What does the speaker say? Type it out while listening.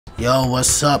Yo,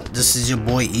 what's up? This is your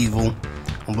boy Evil,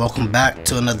 and welcome back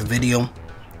to another video.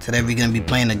 Today we're gonna be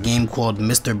playing a game called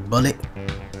Mr. Bullet.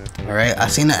 Alright, I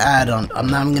seen an ad on, I'm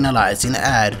not even gonna lie, I seen an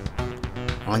ad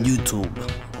on YouTube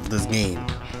of this game.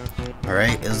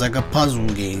 Alright, it's like a puzzle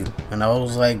game, and I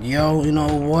was like, yo, you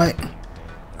know what?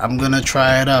 I'm gonna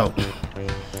try it out.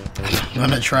 I'm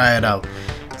gonna try it out.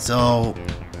 So,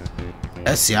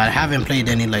 let's see, I haven't played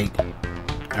any like.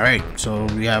 Alright, so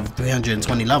we have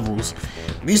 320 levels.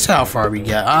 We see how far we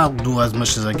get. I'll do as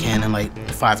much as I can in like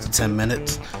 5 to 10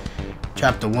 minutes.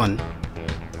 Chapter 1.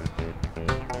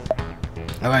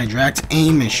 Alright, drag to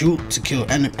aim and shoot to kill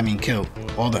kill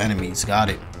all the enemies.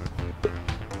 Got it.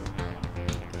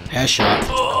 Headshot.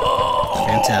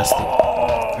 Fantastic.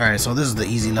 Alright, so this is the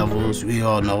easy levels. We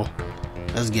all know.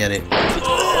 Let's get it.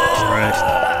 Alright.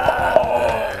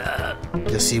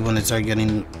 Let's see when it starts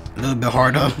getting a little bit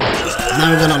harder. I'm not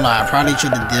even gonna lie, I probably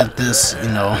should have did this, you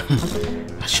know.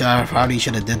 I probably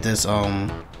should have did this,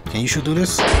 can you shoot through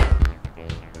this?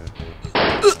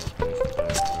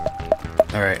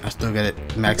 Alright, I still get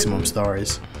it maximum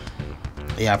stars.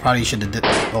 Yeah, I probably should have did.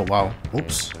 Oh wow.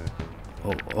 Oops.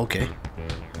 Oh, okay.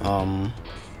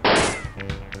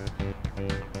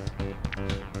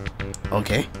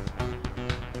 Okay.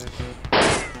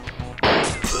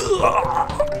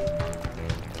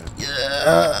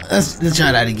 Yeah, let's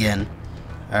try that again.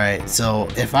 Alright, so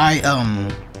if I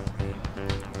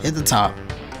hit the top.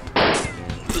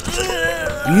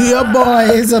 Yeah boy,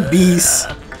 it's a beast.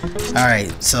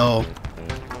 Alright, so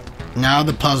now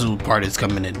the puzzle part is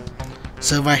coming in.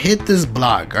 So if I hit this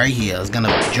block right here, it's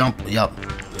gonna jump. Yup,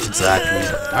 exactly.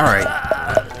 Alright.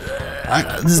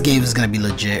 This game is gonna be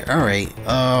legit. Alright.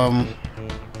 Now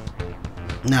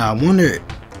I wonder,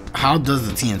 how does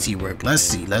the TNT work? Let's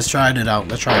see. Let's try it out.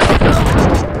 Let's try it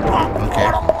out.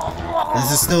 Okay.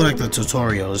 This is still like the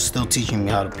tutorial. It's still teaching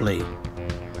me how to play.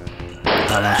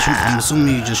 I'm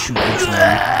assuming you just shoot each one.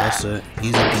 That's it.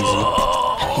 Easy peasy.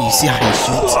 You see how he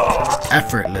shoots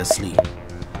effortlessly.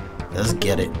 Let's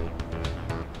get it.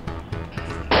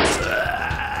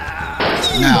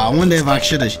 Now I wonder if I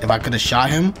could have shot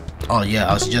him. Oh yeah,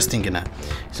 I was just thinking that.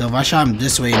 So if I shot him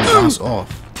this way and it bounced off.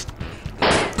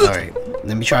 Alright,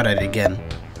 let me try that again.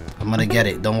 I'm gonna get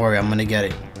it. Don't worry, I'm gonna get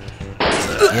it.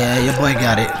 Yeah, your boy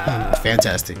got it.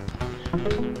 Fantastic.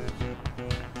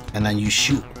 And then you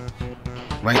shoot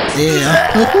right there.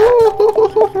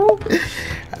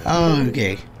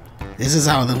 Okay. This is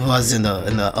how it was in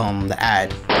the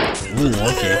ad. Ooh,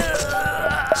 okay.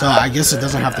 So I guess it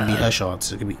doesn't have to be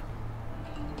headshots. It could be.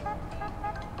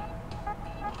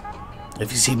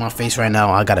 If you see my face right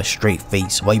now, I got a straight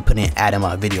face. Why you putting an ad in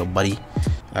my video, buddy?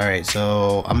 Alright,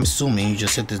 so I'm assuming you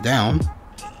just hit this down.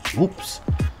 Whoops.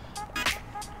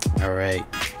 Alright.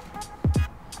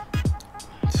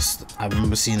 I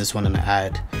remember seeing this one in the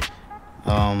ad.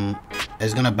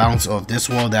 It's gonna bounce off this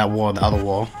wall, that wall, the other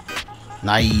wall.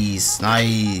 Nice,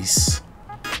 nice.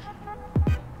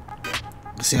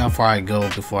 Let's see how far I go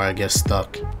before I get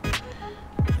stuck.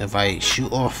 If I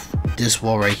shoot off this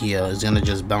wall right here, it's gonna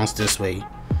just bounce this way.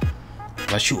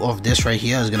 If I shoot off this right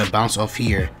here, it's gonna bounce off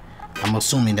here. I'm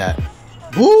assuming that.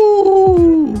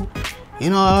 Woo! You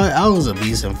know, I was a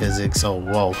beast in physics, so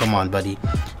whoa, come on, buddy.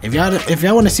 If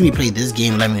y'all want to see me play this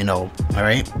game, let me know. All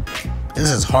right,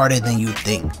 this is harder than you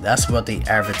think. That's what they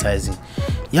advertising.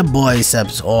 Your boy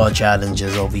accepts all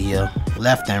challenges over here,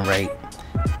 left and right.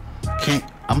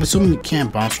 I'm assuming you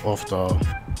can't bounce off the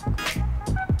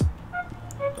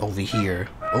over here.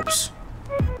 Oops.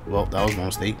 Well, that was my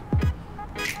mistake.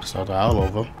 Start all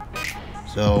over.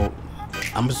 So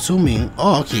I'm assuming.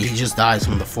 Oh, okay. He just dies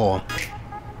from the fall.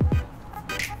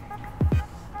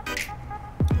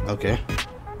 Okay.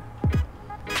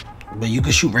 But you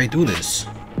can shoot right through this.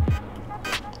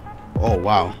 Oh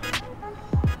wow.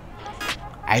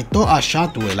 I thought I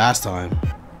shot through it last time.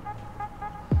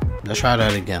 Let's try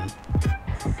that again.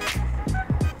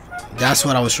 That's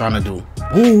what I was trying to do.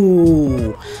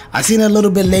 Ooh, I seen it a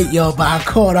little bit late, yo, but I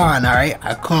caught on. All right,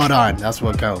 I caught on. That's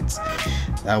what counts.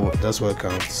 That's what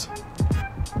counts.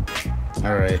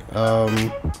 All right.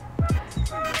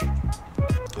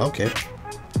 Okay.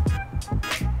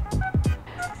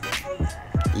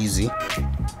 Easy.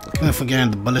 I keep forgetting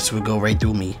the bullets would go right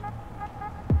through me.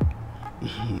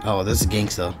 Oh, this is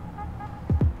gangsta.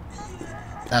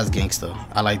 That's gangsta.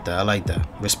 I like that. I like that.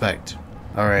 Respect.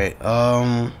 All right.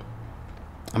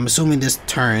 I'm assuming this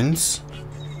turns.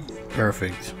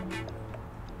 Perfect.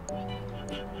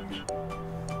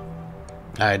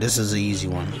 Alright, this is an easy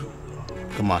one.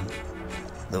 Come on.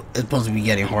 It's supposed to be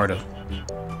getting harder.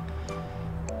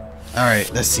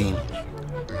 Alright, let's see.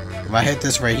 If I hit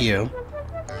this right here,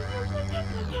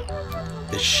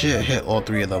 It should hit all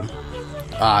 3 of them.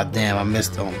 Ah, damn, I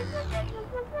missed them.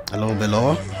 A little bit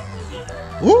lower.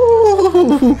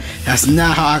 Woo! That's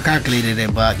not how I calculated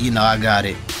it, but you know, I got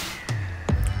it.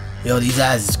 Yo, these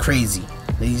ads is crazy.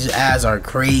 These ads are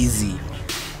crazy.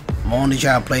 I'm only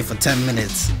trying to play for 10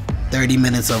 minutes. 30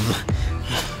 minutes of...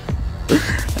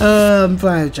 I'm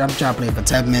trying to play for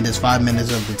 10 minutes. 5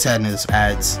 minutes of the 10 is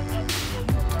ads.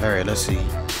 Alright, let's see.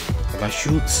 If I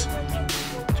shoot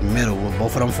the middle, will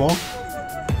both of them fall?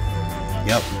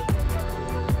 Yep.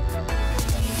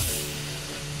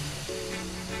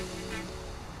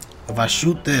 If I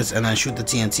shoot this and then shoot the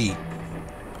TNT.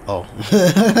 Oh.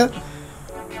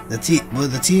 Will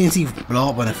the TNT blow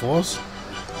up when it falls?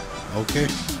 Okay.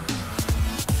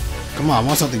 Come on, I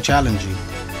want something challenging.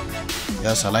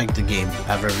 Yes, I like the game.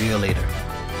 Have a review later.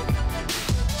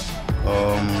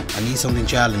 I need something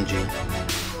challenging.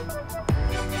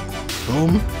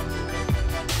 Boom.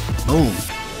 Boom.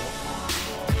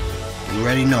 You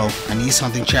already know. I need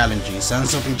something challenging. Send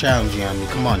something challenging on me.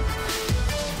 Come on.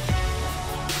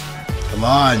 Come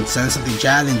on. Send something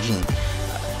challenging.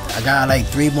 I got like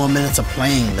 3 more minutes of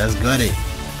playing. Let's get it.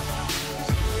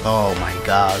 Oh my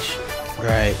gosh.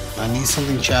 Right. I need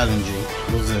something challenging.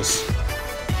 What's this?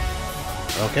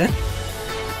 Okay.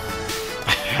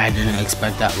 I didn't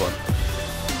expect that one.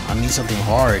 I need something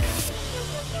hard.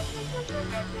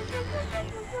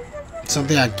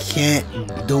 Something I can't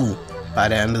do by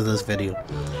the end of this video.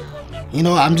 You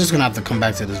know, I'm just gonna have to come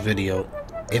back to this video.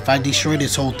 If I destroy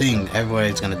this whole thing,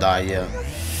 everybody's gonna die, yeah.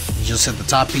 You just hit the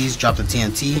top piece, drop the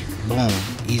TNT, boom,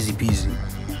 easy peasy.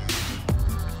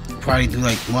 Probably do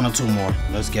like 1 or 2 more.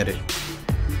 Let's get it.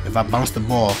 If I bounce the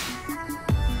ball,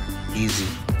 easy.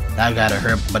 That gotta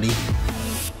hurt, buddy.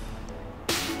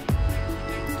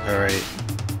 Alright.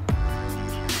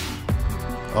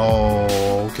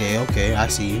 Oh, okay, I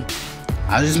see you.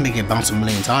 I'll just make it bounce a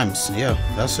million times. Yeah,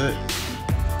 that's it.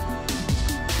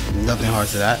 Nothing hard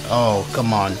to that. Oh,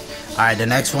 come on. Alright, the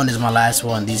next one is my last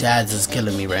one. These ads is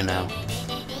killing me right now.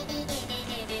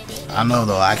 I know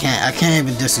though, I can't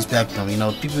even disrespect them. You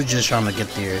know, people just trying to get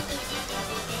their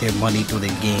money through the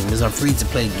game. It's a free to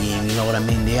play game, you know what I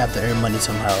mean? They have to earn money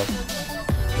somehow.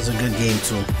 It's a good game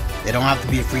too. They don't have to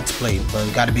be free to play, but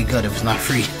it gotta be good if it's not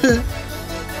free.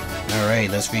 Alright,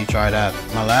 let's retry that.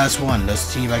 My last one, let's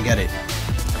see if I get it.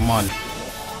 Come on.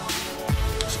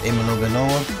 Just aim a little bit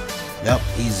lower. Yep,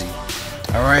 easy.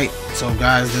 Alright, so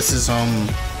guys, this is how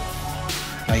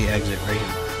you exit right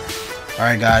here.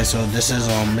 Alright guys, so this is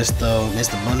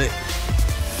Mr. Bullet.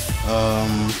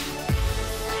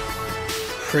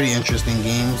 Pretty interesting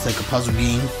game. It's like a puzzle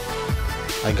game.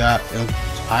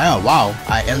 Wow,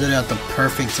 I ended at the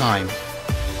perfect time.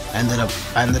 I ended up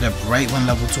right when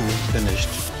level 2 finished.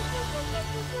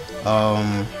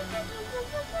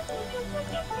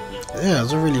 Yeah, it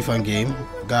was a really fun game.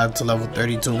 Got to level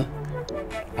 32.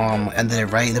 Ended it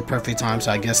right in the perfect time,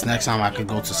 so I guess next time I could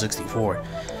go to 64.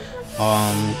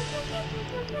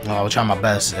 I'll try my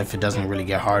best if it doesn't really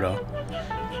get harder.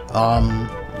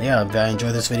 Yeah, if y'all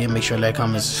enjoyed this video, make sure to like,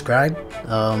 comment, subscribe.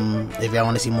 If y'all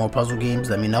want to see more puzzle games,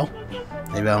 let me know.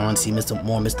 If y'all want to see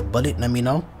more Mr. Bullet, let me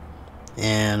know.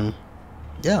 And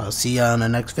yeah, I'll see y'all in the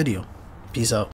next video. Peace out.